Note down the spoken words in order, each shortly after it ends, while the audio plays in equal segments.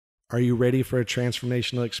Are you ready for a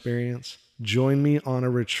transformational experience? Join me on a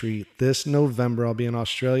retreat. This November, I'll be in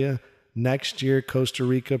Australia. Next year, Costa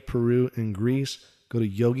Rica, Peru, and Greece. Go to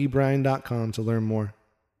yogibrian.com to learn more.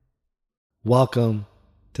 Welcome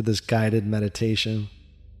to this guided meditation.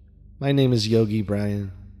 My name is Yogi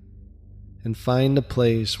Brian. And find a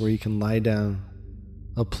place where you can lie down,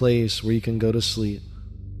 a place where you can go to sleep.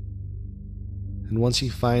 And once you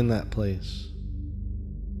find that place,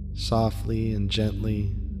 softly and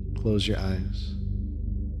gently close your eyes.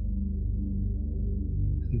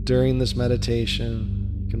 And during this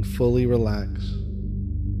meditation, you can fully relax.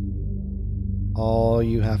 All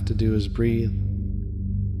you have to do is breathe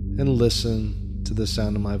and listen to the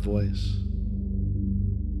sound of my voice.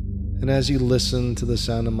 And as you listen to the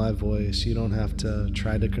sound of my voice, you don't have to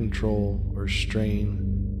try to control or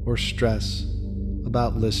strain or stress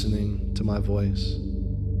about listening to my voice.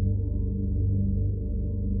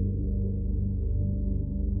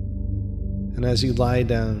 And as you lie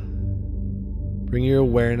down, bring your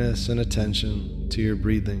awareness and attention to your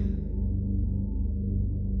breathing.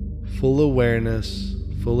 Full awareness,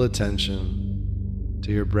 full attention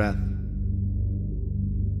to your breath.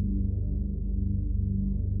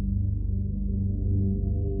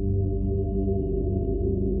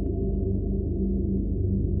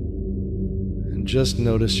 And just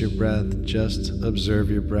notice your breath, just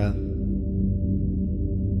observe your breath.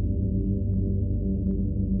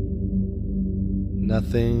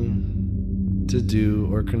 Nothing to do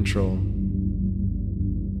or control.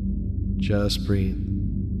 Just breathe.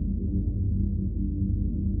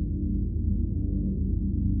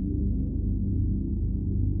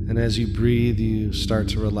 And as you breathe, you start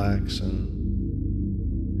to relax.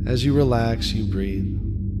 And as you relax, you breathe.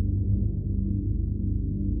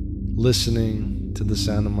 Listening to the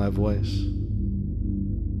sound of my voice.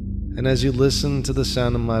 And as you listen to the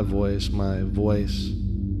sound of my voice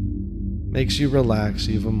makes you relax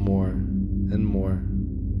even more and more.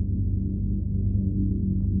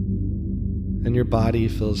 And your body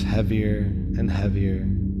feels heavier and heavier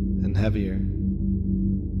and heavier.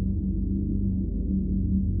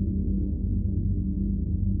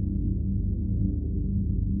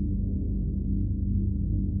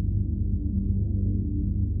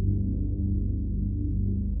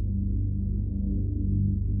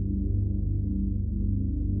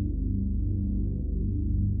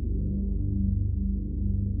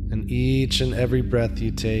 And each and every breath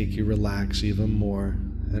you take, you relax even more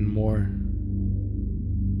and more.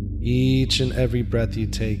 Each and every breath you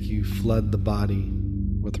take, you flood the body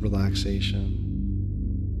with relaxation.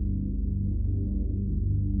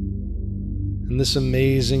 And this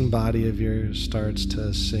amazing body of yours starts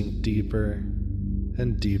to sink deeper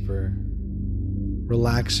and deeper,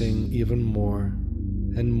 relaxing even more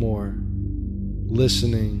and more,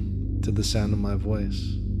 listening to the sound of my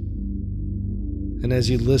voice. And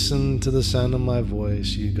as you listen to the sound of my voice,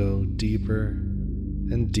 you go deeper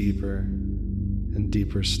and deeper and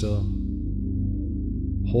deeper still.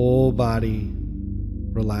 Whole body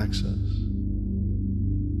relaxes.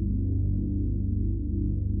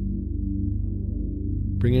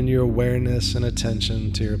 Bring in your awareness and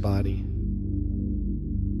attention to your body.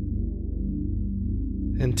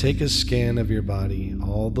 And take a scan of your body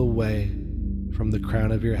all the way from the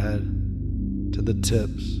crown of your head to the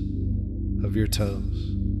tips of your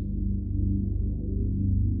toes.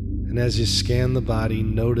 And as you scan the body,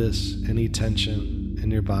 notice any tension in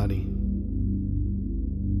your body.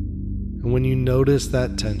 And when you notice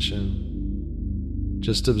that tension,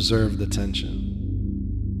 just observe the tension.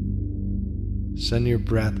 Send your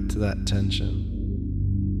breath to that tension.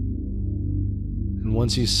 And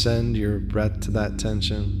once you send your breath to that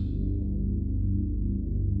tension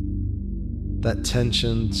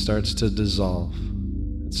starts to dissolve.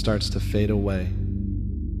 It starts to fade away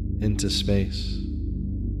into space,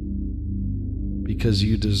 because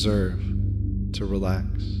you deserve to relax.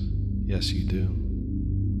 Yes, you do.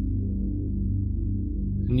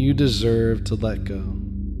 And you deserve to let go.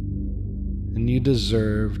 And you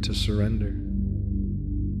deserve to surrender.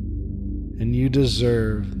 And you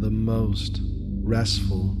deserve the most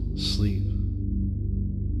restful sleep.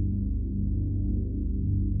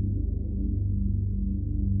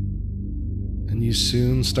 And you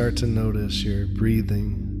soon start to notice your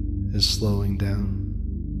breathing is slowing down.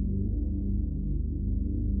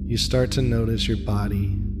 You start to notice your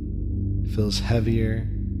body feels heavier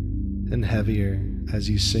and heavier as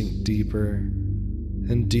you sink deeper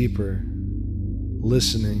and deeper,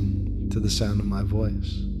 listening to the sound of my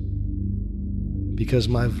voice. Because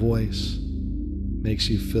my voice makes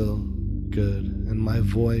you feel good, and my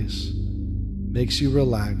voice makes you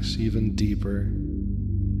relax even deeper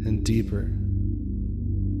and deeper.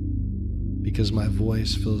 because my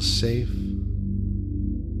voice feels safe,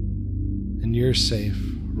 and you're safe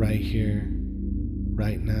right here,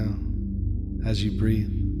 right now, as you breathe.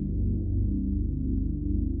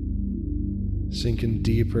 Sinking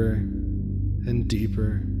deeper and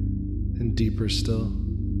deeper and deeper still.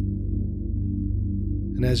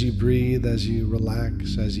 And as you breathe, as you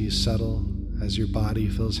relax, as you settle, as your body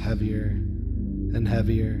feels heavier and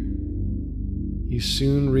heavier, you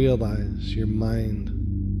soon realize your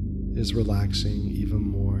mind is relaxing even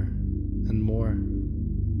more and more.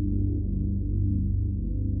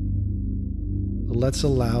 But let's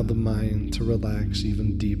allow the mind to relax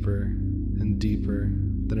even deeper and deeper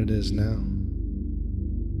than it is now.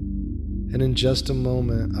 And in just a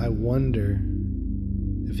moment, I wonder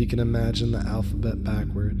if you can imagine the alphabet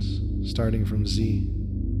backwards, starting from Z.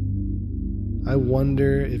 I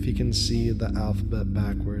wonder if you can see the alphabet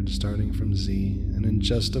backwards, starting from Z. And in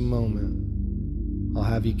just a moment, I'll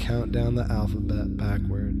have you count down the alphabet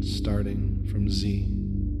backwards, starting from Z.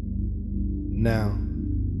 Now,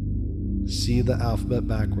 see the alphabet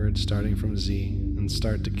backwards, starting from Z, and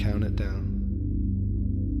start to count it down.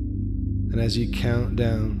 And as you count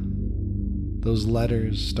down, those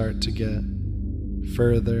letters start to get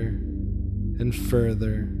further and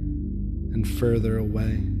further and further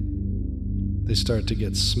away. They start to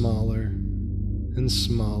get smaller and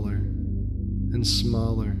smaller and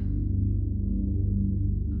smaller.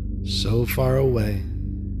 So far away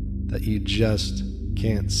that you just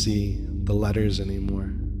can't see the letters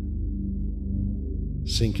anymore.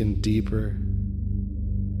 Sinking deeper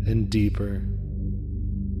and deeper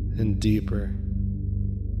and deeper.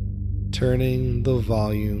 Turning the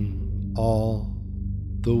volume all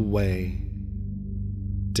the way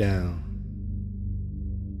down,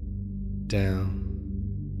 down,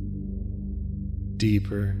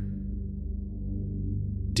 deeper,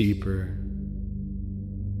 deeper,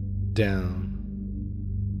 down,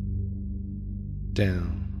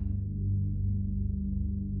 down.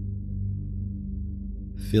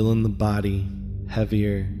 Feeling the body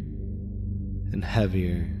heavier and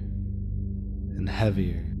heavier and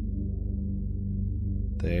heavier.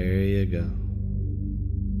 There you go.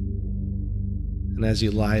 And as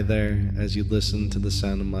you lie there, as you listen to the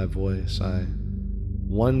sound of my voice, I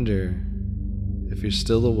wonder if you're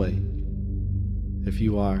still awake. If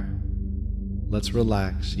you are, let's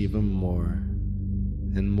relax even more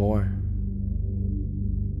and more.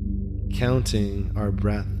 Counting our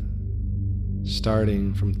breath,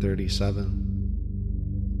 starting from 37.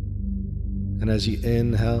 And as you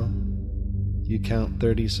inhale, you count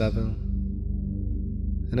 37.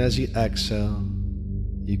 And as you exhale,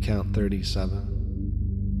 you count 37.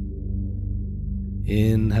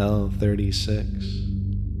 Inhale 36.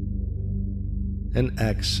 And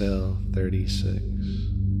exhale 36.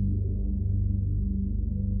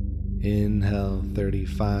 Inhale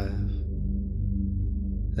 35.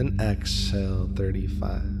 And exhale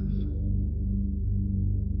 35.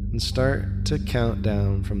 And start to count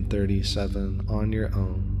down from 37 on your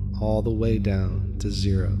own, all the way down to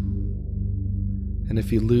 0. And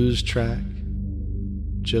if you lose track,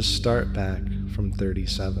 just start back from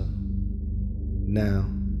 37. Now,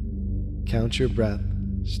 count your breath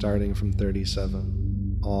starting from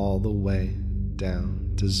 37 all the way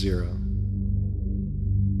down to 0.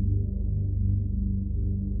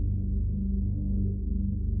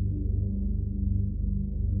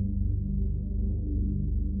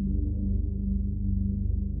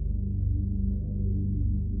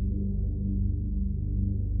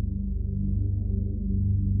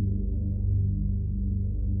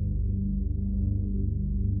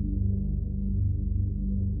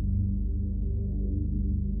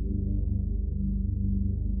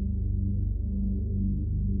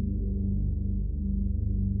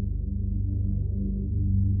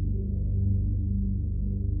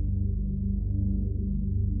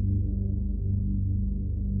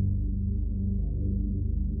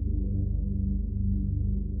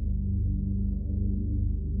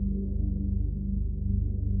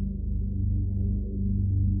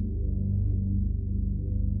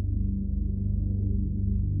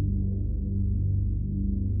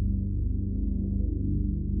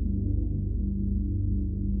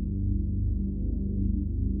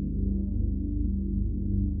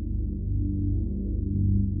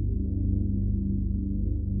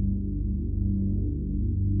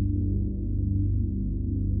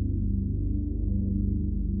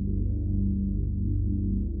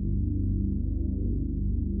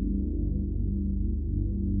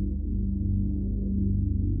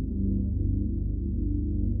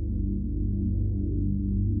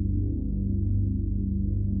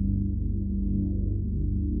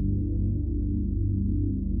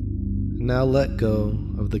 Now let go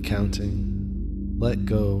of the counting. Let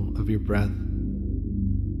go of your breath.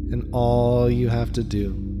 And all you have to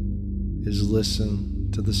do is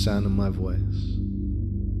listen to the sound of my voice,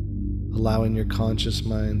 allowing your conscious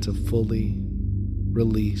mind to fully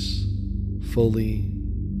release, fully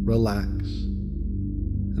relax,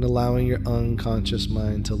 and allowing your unconscious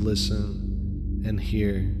mind to listen and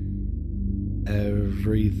hear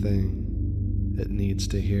everything it needs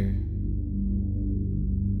to hear.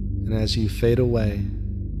 And as you fade away,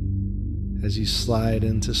 as you slide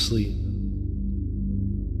into sleep,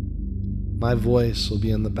 my voice will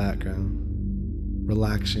be in the background,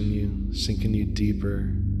 relaxing you, sinking you deeper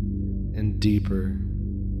and deeper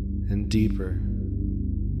and deeper,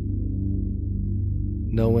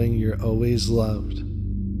 knowing you're always loved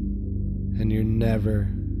and you're never,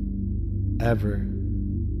 ever,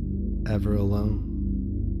 ever alone.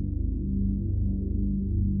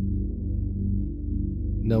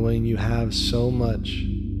 Knowing you have so much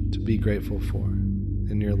to be grateful for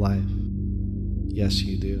in your life. Yes,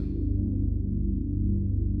 you do.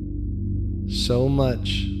 So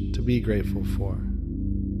much to be grateful for.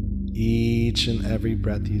 Each and every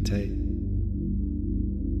breath you take.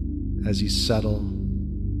 As you settle,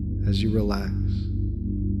 as you relax,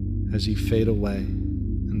 as you fade away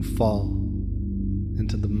and fall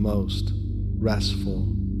into the most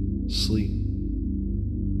restful sleep.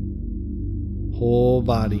 Whole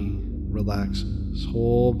body relaxes,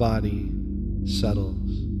 whole body settles,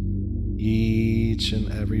 each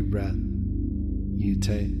and every breath you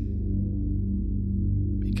take.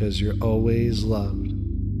 Because you're always loved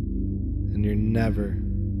and you're never,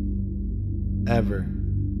 ever,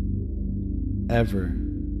 ever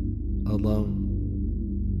alone.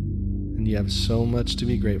 And you have so much to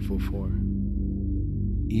be grateful for.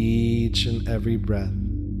 Each and every breath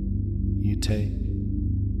you take.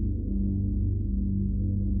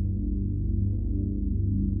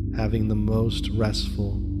 Having the most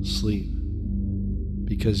restful sleep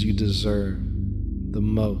because you deserve the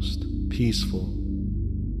most peaceful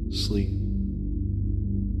sleep.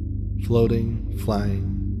 Floating,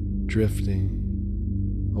 flying, drifting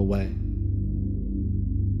away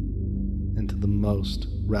into the most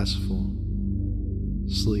restful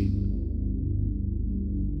sleep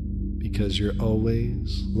because you're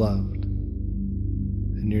always loved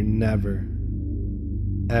and you're never,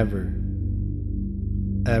 ever,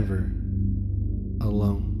 ever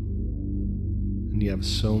alone. And you have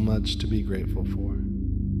so much to be grateful for.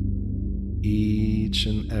 Each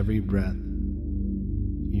and every breath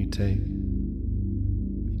you take,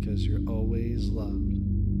 because you're always loved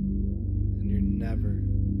and you're never,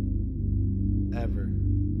 ever,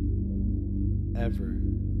 ever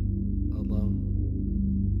alone.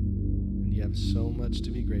 And you have so much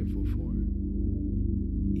to be grateful for.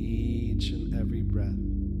 Each and every breath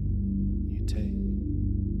you take.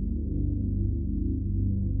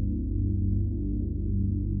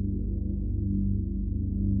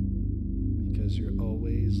 Because you're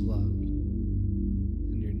always loved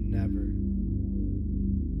and you're never,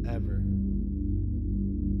 ever,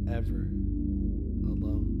 ever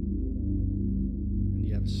alone. And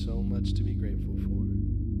you have so much to be grateful for.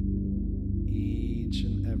 Each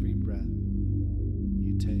and every breath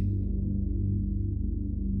you take.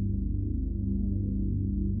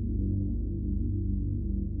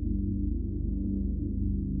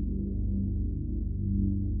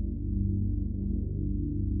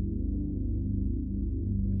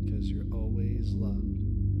 Because you're always loved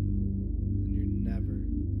and you're never,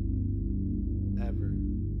 ever,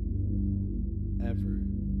 ever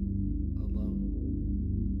alone.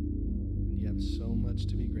 And you have so much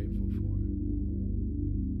to be grateful for.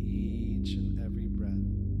 Each and every breath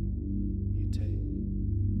you take.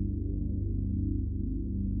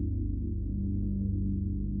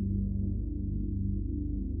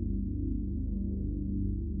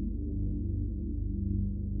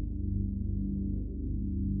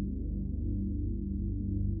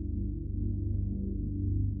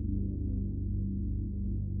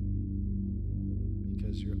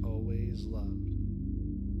 Because you're always loved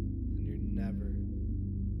and you're never,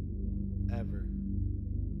 ever,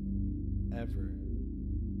 ever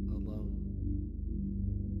alone.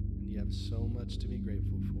 And you have so much to be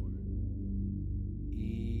grateful for.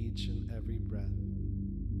 Each and every breath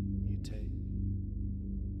you take.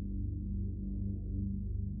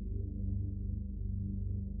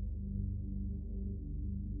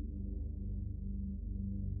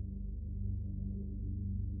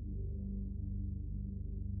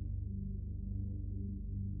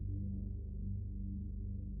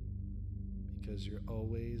 Because you're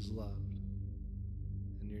always loved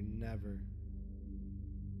and you're never,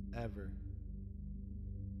 ever,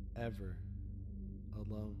 ever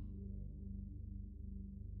alone.